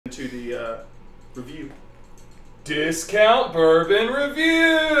Discount Bourbon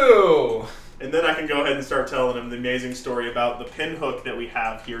Review! And then I can go ahead and start telling them the amazing story about the Pinhook that we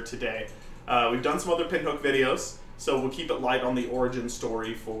have here today. We've done some other Pinhook videos, so we'll keep it light on the origin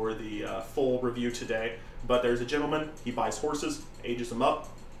story for the full review today. But there's a gentleman, he buys horses, ages them up,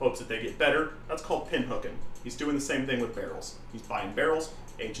 hopes that they get better. That's called pinhooking. He's doing the same thing with barrels. He's buying barrels,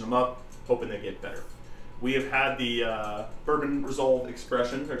 aging them up, hoping they get better. We have had the Bourbon Resolve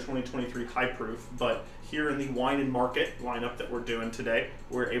Expression, their 2023 high proof, but here in the Wine and Market lineup that we're doing today,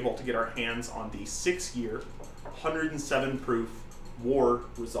 we're able to get our hands on the 6-year, 107 proof War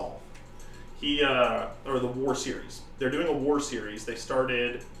Resolve. Or the War Series. They're doing a War Series. They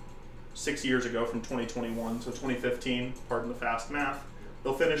started 6 years ago from 2021, so 2015, pardon the fast math.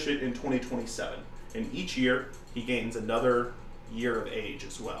 They'll finish it in 2027. And each year, he gains another year of age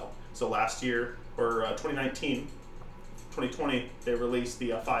as well. So last year, or 2019, 2020, they released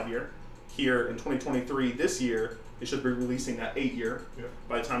the 5-year. Here in 2023, this year, they should be releasing that 8-year. Yeah.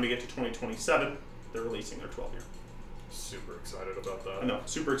 By the time we get to 2027, they're releasing their 12-year. Super excited about that. I know,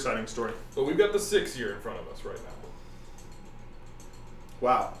 super exciting story. But we've got the 6-year in front of us right now.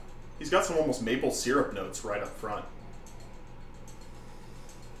 Wow. He's got some almost maple syrup notes right up front.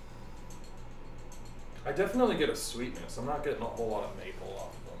 I definitely get a sweetness. I'm not getting a whole lot of maple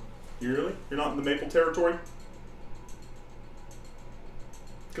off of them. You really? You're not in the maple territory?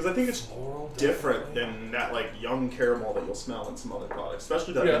 Because I think it's Floral, different definitely. than that like young caramel that you'll smell in some other products,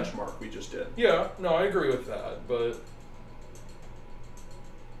 especially that Yeah. benchmark we just did. Yeah, no, I agree with that, but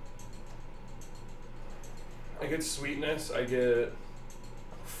I get sweetness, I get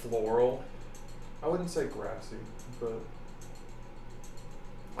floral. I wouldn't say grassy, but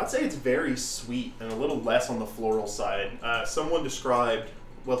I'd say it's very sweet and a little less on the floral side. Someone described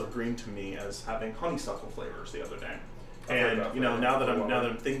Weathergreen to me as having honeysuckle flavors the other day. I've heard And that you know, flavor now that before.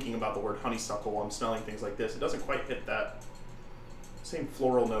 I'm thinking about the word honeysuckle while I'm smelling things like this, it doesn't quite hit that same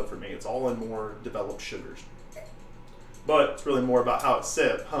floral note for me. It's all in more developed sugars. But it's really more about how it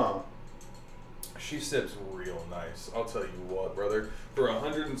sips, huh? she sips real nice. I'll tell you what, brother. For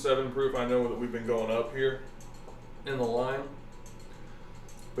 107 proof, I know that we've been going up here in the line,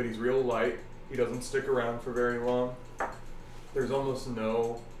 but he's real light. He doesn't stick around for very long. There's almost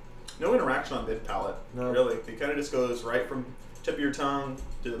no interaction on mid palate. No. Really. It kind of just goes right from tip of your tongue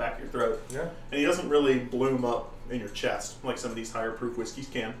to the back of your throat. Yeah. And he doesn't really bloom up in your chest like some of these higher proof whiskeys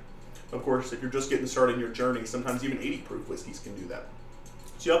can. Of course, if you're just getting started in your journey, sometimes even 80 proof whiskeys can do that.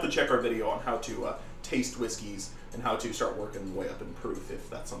 So you'll have to check our video on how to taste whiskeys and how to start working way up in proof if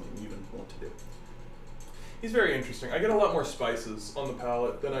that's something you even want to do. He's very interesting. I get a lot more spices on the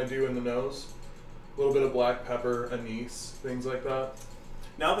palate than I do in the nose. A little bit of black pepper, anise, things like that.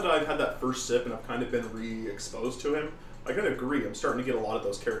 Now that I've had that first sip and I've kind of been re-exposed to him, I gotta agree, I'm starting to get a lot of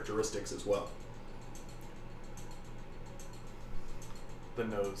those characteristics as well. The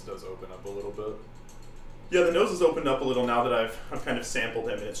nose does open up a little bit. Yeah, the nose has opened up a little now that I've kind of sampled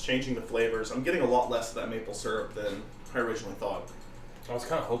him and it's changing the flavors. I'm getting a lot less of that maple syrup than I originally thought. I was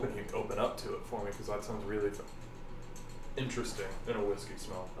kind of hoping he'd open up to it for me because that sounds really interesting in a whiskey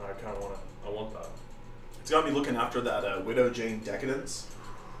smell, and I kind of want that. It's got me looking after that Widow Jane Decadence.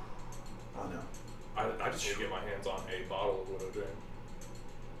 Oh no. I just need to get my hands on a bottle of Widow Jane.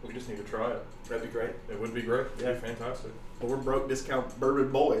 We just need to try it. That'd be great. It would be great. It'd Yeah. be fantastic. But we're broke discount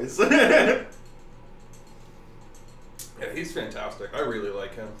bourbon boys. Yeah, he's fantastic. I really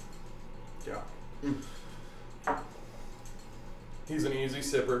like him. Yeah. He's an easy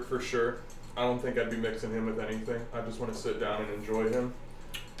sipper for sure. I don't think I'd be mixing him with anything. I just want to sit down and enjoy him.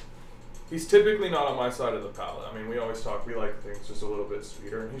 He's typically not on my side of the palate. I mean, we always talk, we like things just a little bit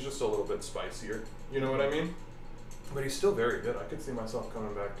sweeter, and he's just a little bit spicier. You know what I mean? But he's still very good. I could see myself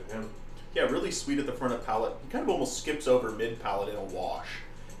coming back to him. Yeah, really sweet at the front of palate. He kind of almost skips over mid palate in a wash.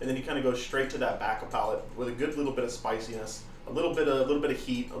 And then he kind of goes straight to that back of palate with a good little bit of spiciness, a little bit of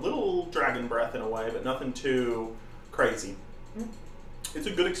heat, a little dragon breath in a way, but nothing too crazy. It's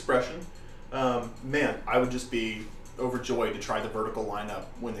a good expression. Man, I would just be overjoyed to try the vertical lineup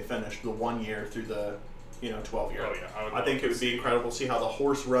when they finish the 1 year through the 12 year. Oh yeah, I think it would be incredible to see how the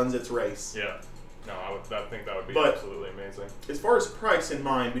horse runs its race. Yeah. No, I think that would be But absolutely amazing. as far as price in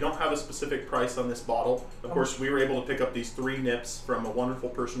mind, we don't have a specific price on this bottle. Of course, we were able to pick up these 3 nips from a wonderful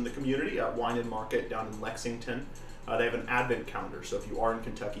person in the community at Wine and Market down in Lexington. They have an advent calendar, so if you are in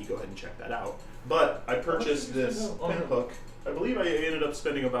Kentucky, go ahead and check that out. But I purchased this Pinhook. I believe I ended up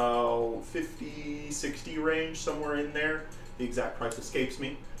spending about 50, 60 range, somewhere in there. The exact price escapes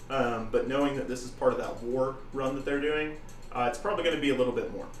me. But knowing that this is part of that war run that they're doing, it's probably going to be a little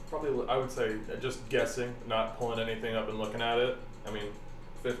bit more. Probably, I would say, just guessing, not pulling anything up and looking at it. I mean,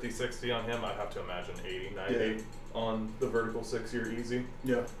 50, 60 on him. I'd have to imagine 80, 90 Yeah. on the vertical 6-year easy.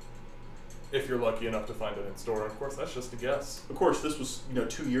 Yeah. If you're lucky enough to find it in store. Of course, that's just a guess. Of course, this was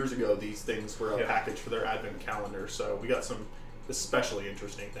 2 years ago. These things were a Yeah. package for their advent calendar, so we got some especially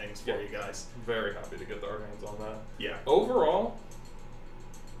interesting things for you guys. Very happy to get our hands on that. Yeah. Overall,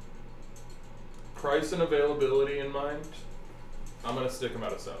 price and availability in mind, I'm going to stick him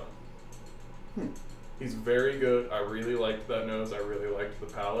at a 7. He's very good. I really liked that nose. I really liked the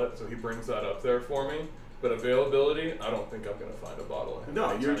palate, so he brings that up there for me. But availability, I don't think I'm going to find a bottle of him.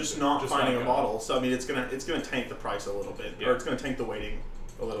 No, you're just not finding a gonna. bottle. So I mean, it's gonna tank the price a little bit, Yeah. or it's gonna tank the weighting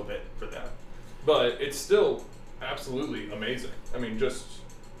a little bit for that. But it's still absolutely amazing. I mean, just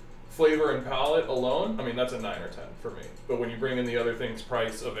flavor and palate alone, I mean, that's a 9 or 10 for me. But when you bring in the other things,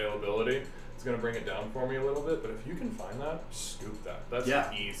 price, availability, it's going to bring it down for me a little bit. But if you can find that, scoop that. That's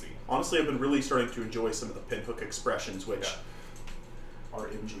easy. Honestly, I've been really starting to enjoy some of the Pinhook expressions, which are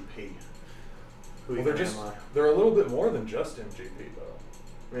MGP. Well, they're a little bit more than just MGP,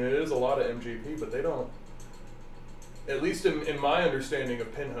 though. I mean, it is a lot of MGP, but they don't, at least in my understanding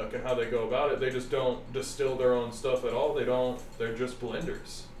of Pinhook and how they go about it, they just don't distill their own stuff at all. They're just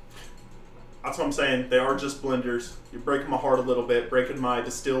blenders. That's what I'm saying. They are just blenders. You're breaking my heart a little bit, breaking my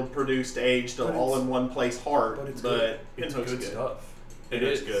distilled, produced, aged, all in one place heart. But it's good. Pinhook's good Stuff. It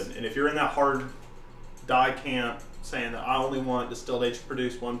is good. And if you're in that hard die camp saying that I only want distilled, aged,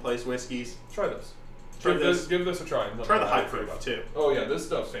 produced, one place whiskeys, try this. Give this a try. Try the high proof too. Oh yeah, this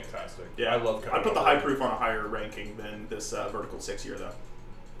stuff's fantastic. Yeah, I love. I put the high proof on a higher ranking than this vertical 6-year though.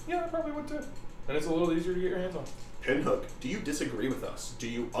 Yeah, I probably would too. And it's a little easier to get your hands on. Pinhook, do you disagree with us? Do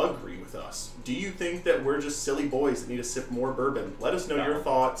you agree with us? Do you think that we're just silly boys that need to sip more bourbon? Let us know your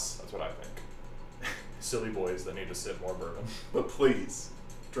thoughts. That's what I think. Silly boys that need to sip more bourbon. But please,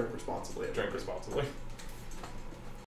 drink responsibly. Drink responsibly.